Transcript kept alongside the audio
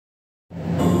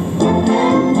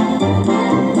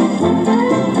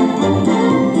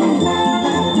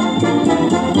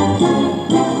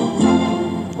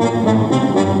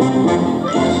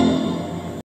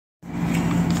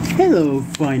So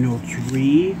final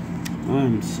 3.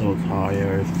 I'm so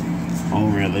tired. Oh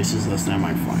really, this is not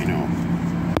my final.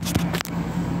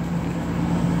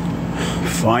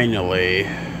 Finally.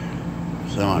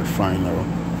 Semi-final.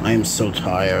 I am so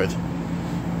tired.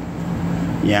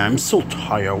 Yeah, I'm so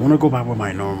tired. I want to go back with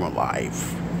my normal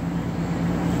life.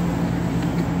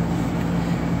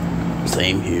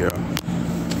 Same here.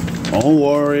 Don't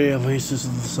worry, at least this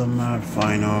is the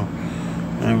semi-final.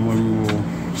 And when we'll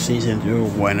season 2,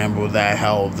 whenever the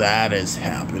hell that is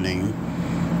happening.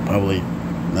 Probably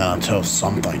not until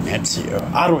sometime next year.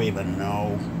 I don't even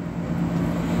know.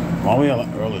 Probably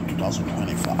early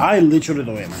 2025. I literally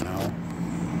don't even know.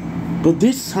 But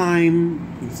this time,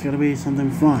 it's gonna be something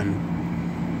fun.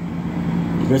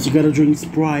 Because you gotta drink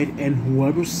Sprite, and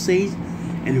whoever's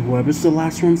the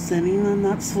last one standing and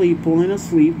not sleep, pulling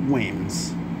asleep,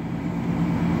 wins.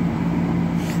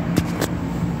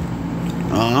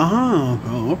 Oh,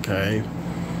 okay.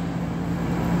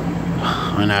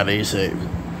 And now they say,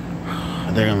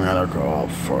 I think I'm gonna go out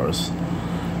first.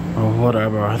 Or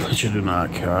whatever, I literally do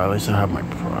not care. At least I have my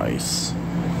price.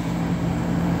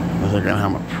 At least I can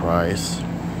have my price.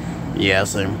 Yeah,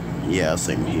 same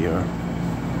here.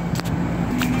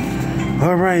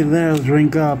 Alright, let's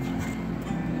drink up.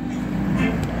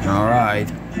 Alright,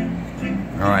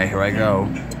 here I go.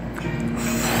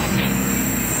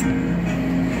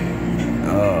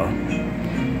 Alright.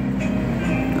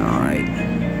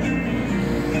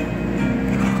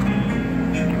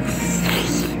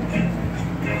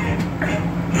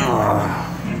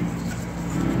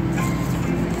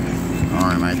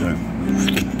 Alright, my turn.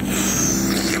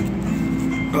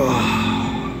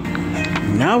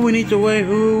 Now we need to wait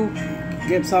who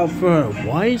gets out first.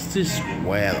 Why is this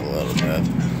wet a little bit?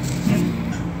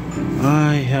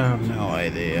 I have no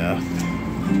idea.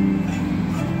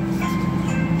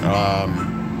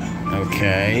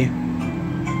 Okay.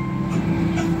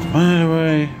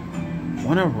 Anyway,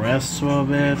 wanna rest for a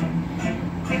bit?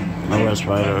 I'll rest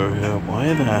right over here.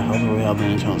 Why the hell do we have the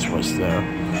intense rest there?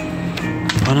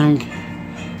 But I'm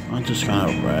just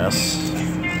gonna rest.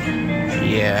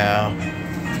 Yeah.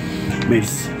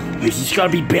 This is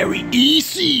gonna be very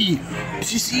easy.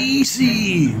 This is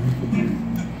easy.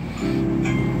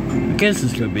 I guess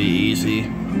it's gonna be easy.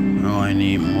 Oh, I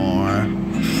need more.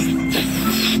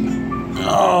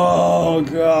 Oh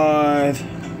God.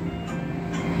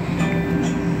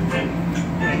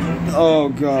 Oh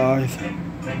God.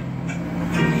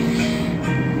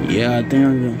 Yeah, I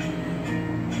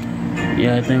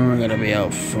think we're gonna be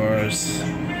out first.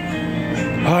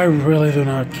 I really do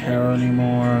not care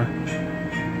anymore.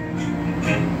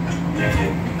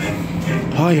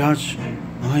 I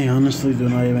honestly do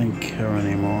not even care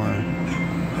anymore.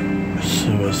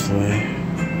 Seriously.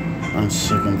 I'm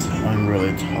sick and I'm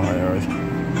really tired.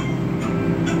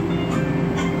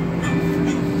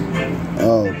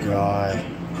 Oh God.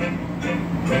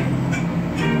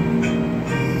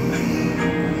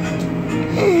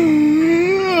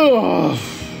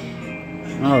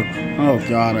 Oh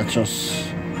God, I just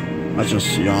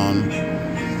yawned.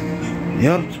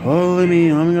 Yep, totally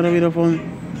me. I'm gonna be the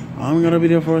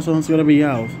first one that's gonna be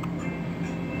out.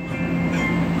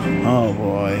 Oh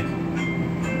boy.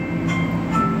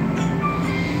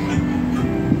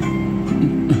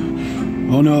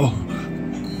 Oh no.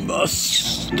 Must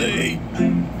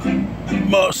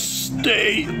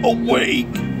stay awake.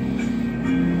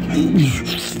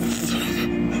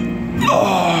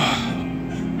 Oh.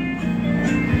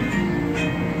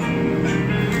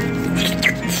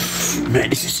 Man,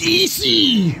 this is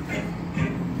easy.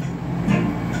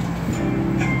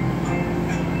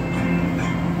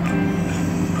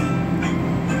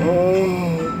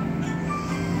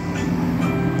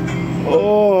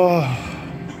 Oh.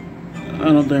 I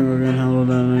don't think we're gonna handle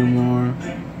that anymore.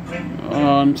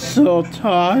 Oh, I'm so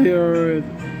tired.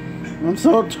 I'm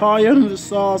so tired and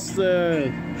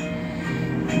exhausted.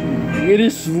 It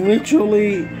is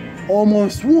literally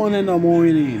almost 1 in the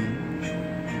morning.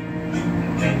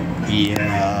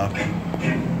 Yeah.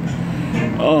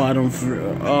 Oh, I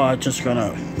just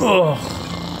gonna. Oh.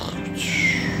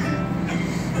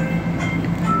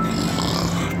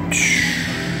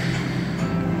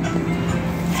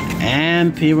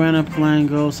 And Piranha plan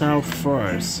goes out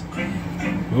first.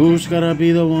 Who's gonna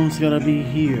be the one's gonna be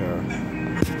here?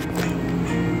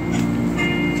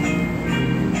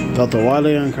 Dr.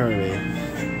 Wily and Kirby.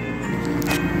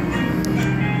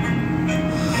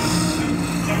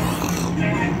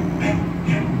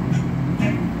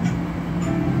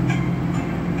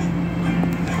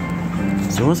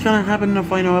 So what's gonna happen in the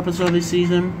final episode of this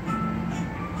season?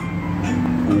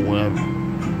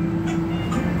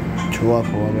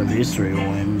 Whoever these 3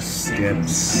 wins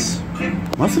gets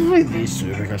Must have played these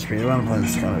two because Piranha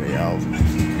Planet's gotta be out.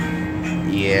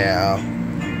 Yeah.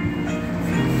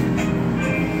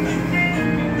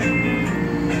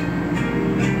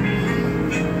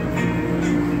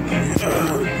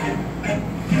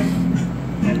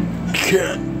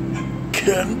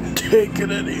 Can't take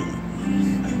it anymore.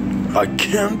 I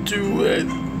can't do it.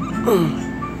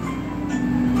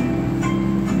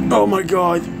 Oh my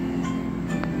god.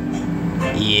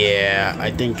 Yeah,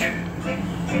 I think.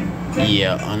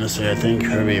 Yeah, honestly, I think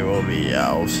Kirby will be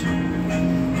out.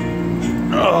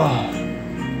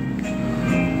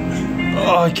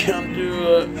 Oh, I can't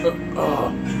do it.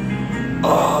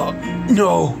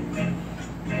 No.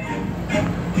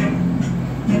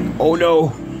 Oh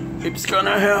no, it's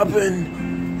gonna happen.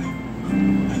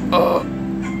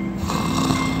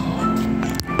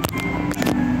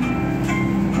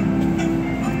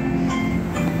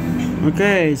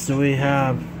 Okay, so we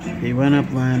have Piranha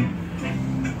Plant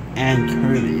and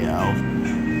Kirby out.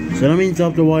 So that means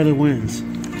up to Wily wins.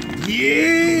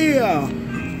 Yeah!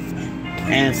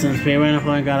 And since Piranha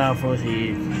Plant got out first,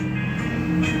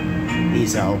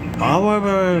 he's out.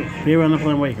 However, Piranha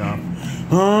Plant wake up.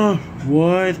 Huh?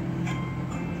 What?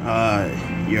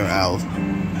 You're out.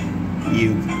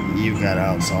 You got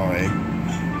out, sorry.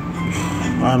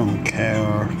 I don't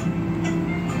care.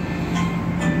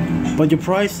 But the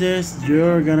price is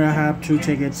you're gonna have 2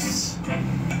 tickets.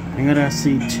 I'm gonna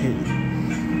see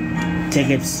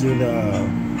tickets to the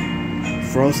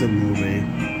Frozen movie.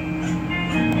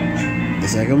 The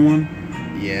second one?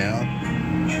 Yeah.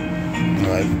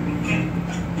 Alright.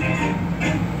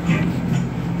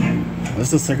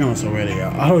 What's the second one already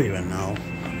out? I don't even know.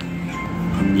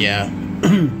 Yeah.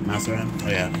 Master Hand? Oh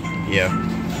yeah. Yeah.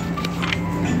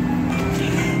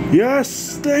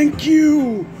 Yes! Thank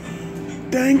you!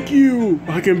 Thank you!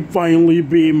 I can finally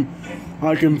beam.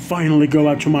 I can finally go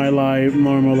back to my life,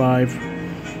 normal life.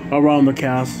 Around the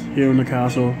castle, here in the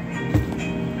castle.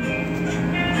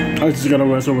 I just gotta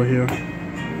rest over here.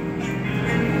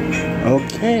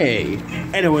 Okay.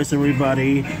 Anyways,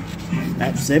 everybody,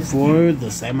 that's it for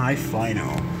the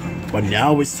semi-final. But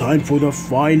now it's time for the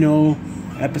final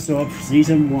episode of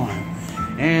Season 1.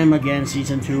 And again,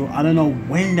 Season 2, I don't know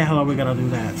when the hell are we gonna do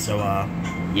that. So,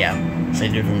 yeah, stay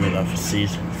tuned for the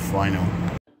season final.